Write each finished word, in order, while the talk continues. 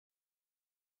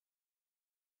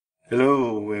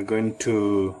Hello, we're going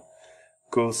to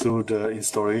go through the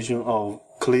installation of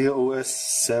ClearOS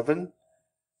 7.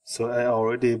 So I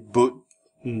already boot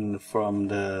from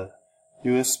the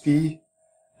USB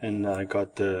and I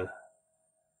got the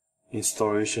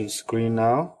installation screen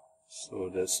now.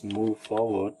 So let's move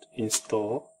forward,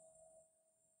 install.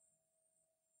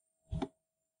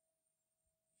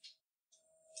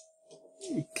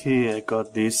 Okay, I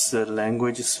got this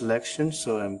language selection,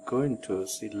 so I'm going to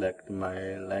select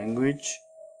my language.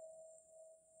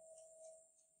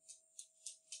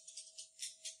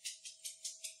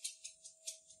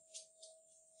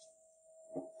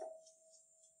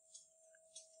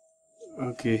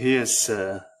 Okay, here's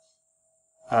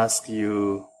ask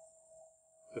you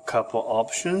a couple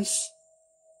options.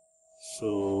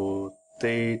 So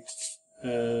date,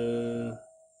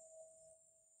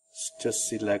 just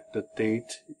select the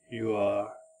date you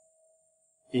are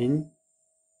in.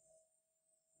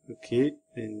 Okay,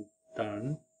 then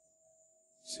done.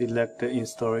 Select the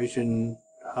installation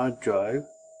hard drive.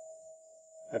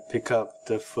 I pick up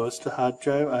the first hard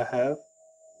drive I have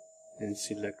and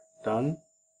select done.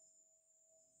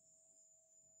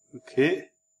 Okay,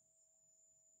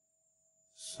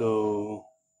 so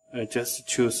I just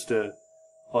choose the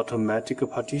automatic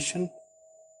partition,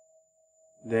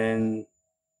 then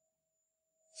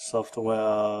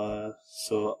software,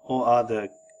 so all other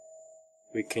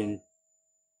we can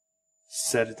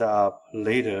set it up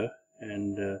later,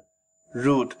 and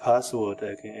root password,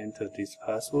 I can enter this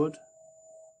password.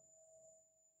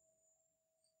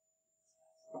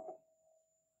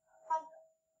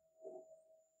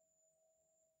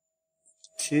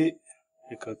 Okay,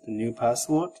 I got the new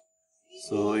password,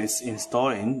 so it's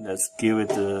installing. Let's give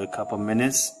it a couple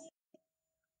minutes.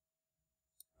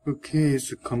 Okay,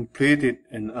 it's completed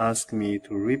and asked me to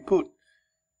reboot.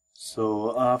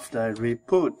 So after I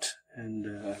reboot and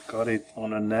I got it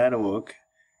on a network,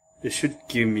 it should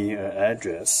give me an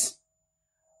address.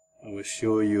 I will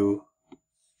show you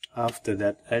after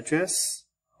that address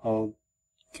how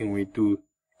can we do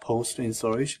post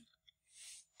installation.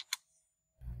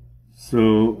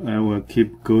 So I will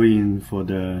keep going for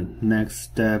the next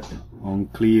step on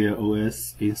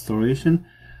ClearOS installation.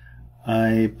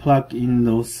 I plugged in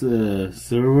those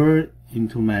server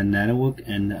into my network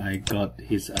and I got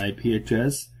his IP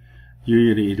address.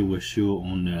 Usually it will show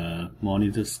on the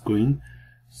monitor screen.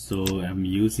 So I'm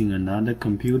using another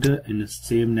computer in the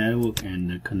same network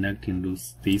and connecting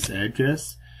this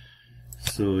address.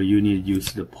 So you need to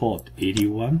use the port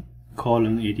 81,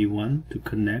 colon 81 to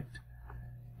connect.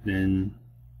 Then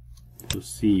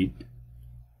proceed.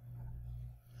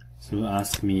 So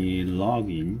ask me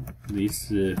login.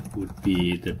 This would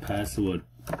be the password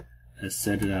I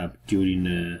set it up during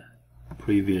the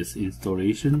previous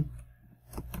installation.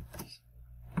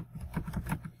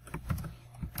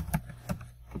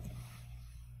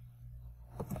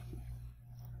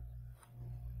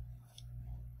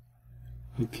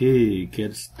 Okay,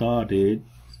 get started.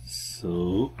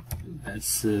 So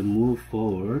let's move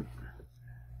forward.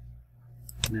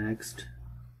 Next.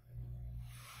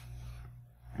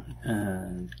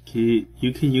 Okay,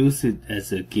 you can use it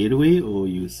as a gateway or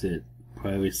use it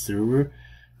private server.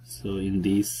 So in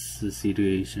this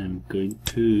situation, I'm going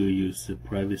to use a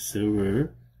private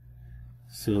server.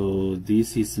 So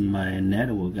this is my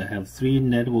network. I have 3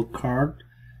 network cards.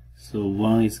 So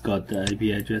one is got the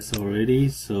IP address already.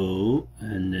 So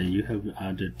and then you have the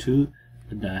other 2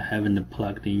 that I haven't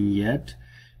plugged in yet.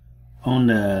 On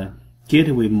the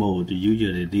gateway mode,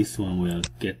 usually this one will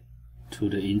get to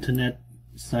the internet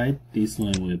site. This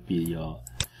one will be your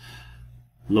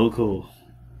local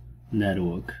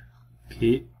network.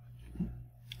 Okay,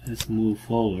 let's move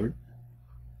forward.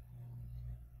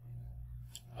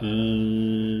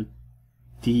 DNS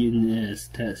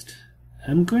test.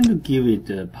 I'm going to give it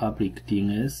a public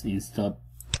DNS instead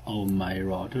of my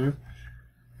router.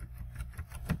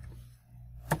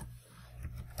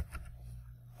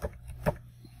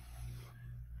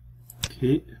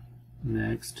 Okay,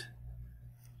 next.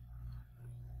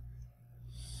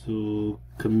 So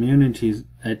community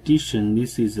edition,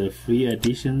 this is a free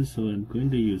edition, so I'm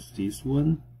going to use this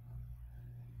one.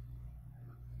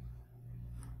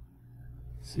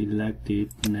 Select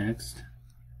it, next.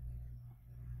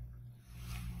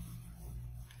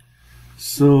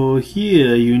 So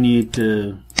here you need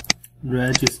to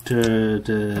register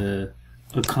the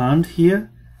account here.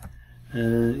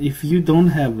 If you don't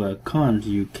have an account,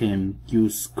 you can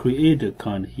use create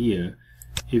account here.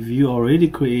 If you already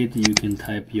create, you can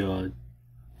type your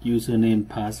username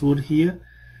password here.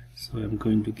 So I'm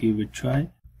going to give it a try.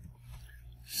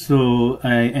 So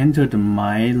I entered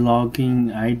my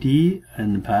login ID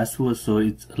and password, so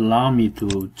it allows me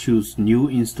to choose new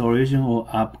installation or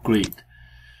upgrade.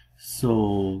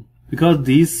 So because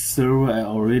this server I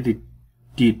already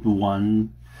did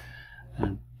one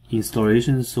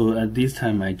installation, so at this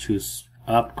time I choose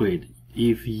upgrade.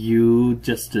 If you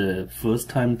just first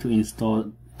time to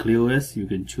install ClearOS, you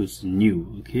can choose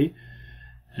new. Okay,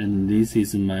 and this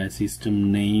is my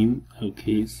system name.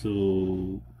 Okay,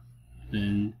 so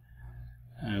then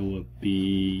I will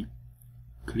be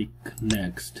click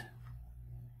next.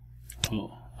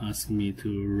 Oh, ask me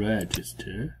to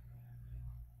register.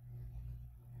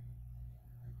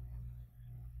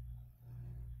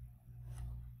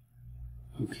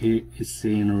 Okay, it's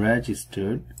saying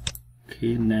registered.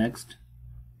 Okay, next.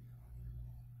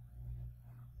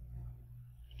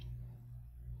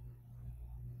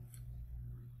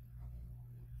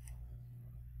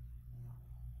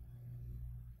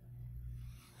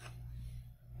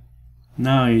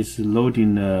 Now it's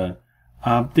loading the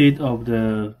update of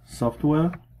the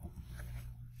software.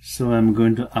 So I'm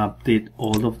going to update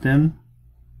all of them.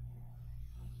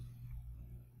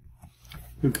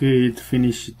 Okay, it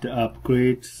finished the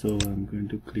upgrade, so I'm going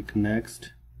to click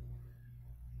next.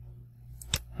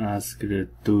 Ask the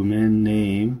domain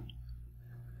name.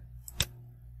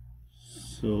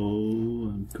 So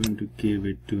I'm going to give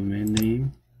it domain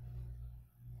name.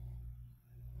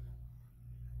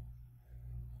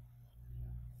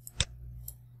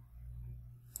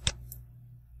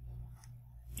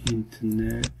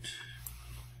 Internet.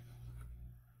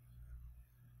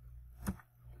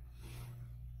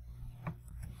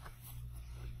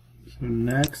 So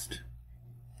next.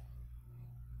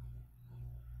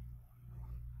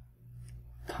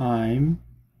 Time.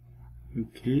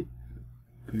 Okay,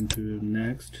 going to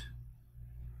next.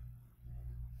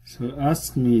 So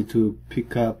ask me to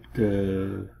pick up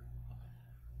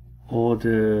all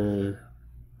the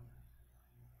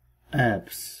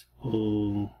apps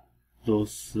or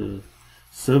those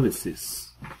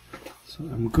services. So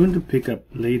I'm going to pick up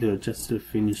later, just to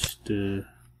finish the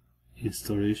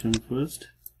installation first.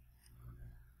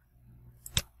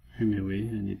 Anyway,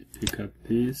 I need to pick up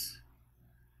this.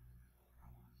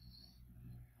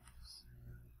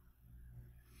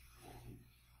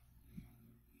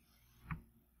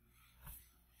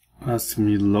 Ask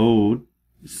me load.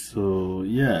 So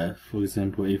yeah, for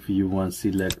example, if you want to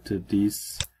select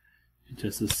this, you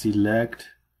just select,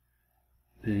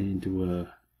 then it will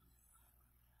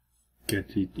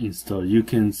get it installed. You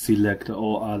can select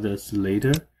all others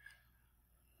later.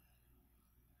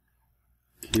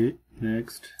 Okay,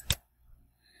 next.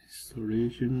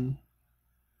 Installation.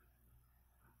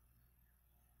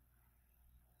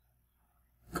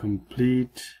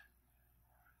 Complete.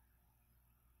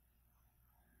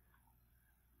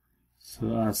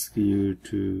 So ask you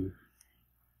to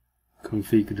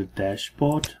configure the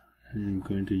dashboard, and I'm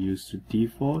going to use the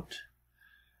default.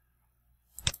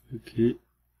 Okay,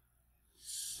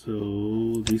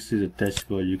 so this is a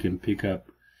dashboard. You can pick up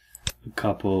a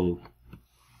couple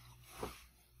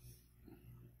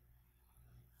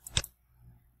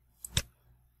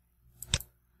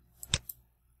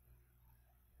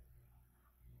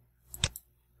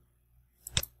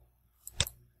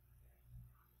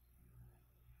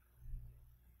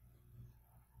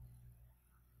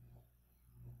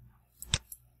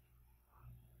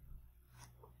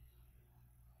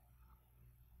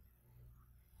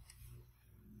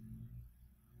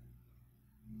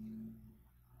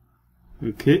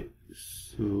Okay,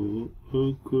 so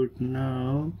all good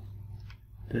now.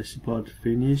 Dashboard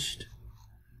finished,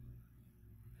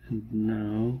 and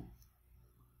now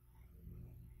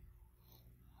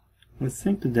I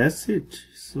think that's it.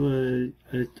 So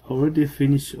I already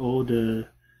finished all the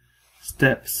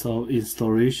steps of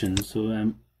installation. So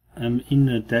I'm in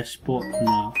the dashboard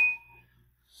now.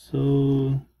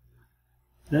 So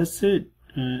that's it.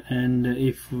 And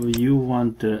if you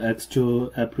want the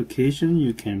actual application,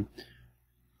 you can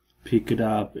pick it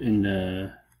up in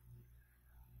the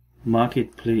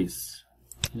marketplace.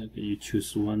 Like you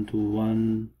choose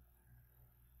one-to-one,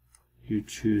 you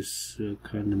choose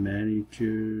kind of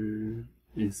manager.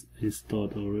 It's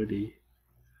installed already.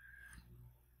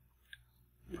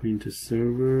 Print a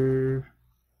server.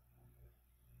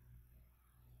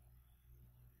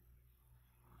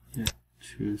 Yeah,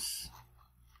 choose.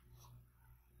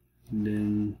 And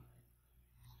then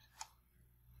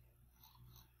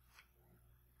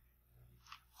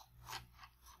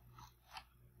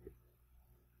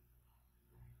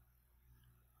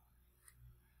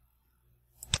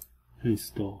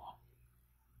install.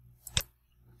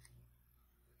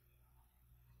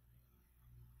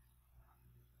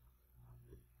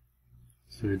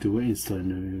 So it will install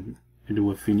and it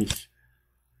will finish.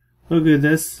 Okay,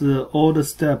 that's all the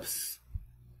steps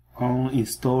on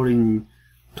installing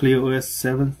ClearOS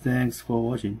 7. Thanks for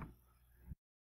watching.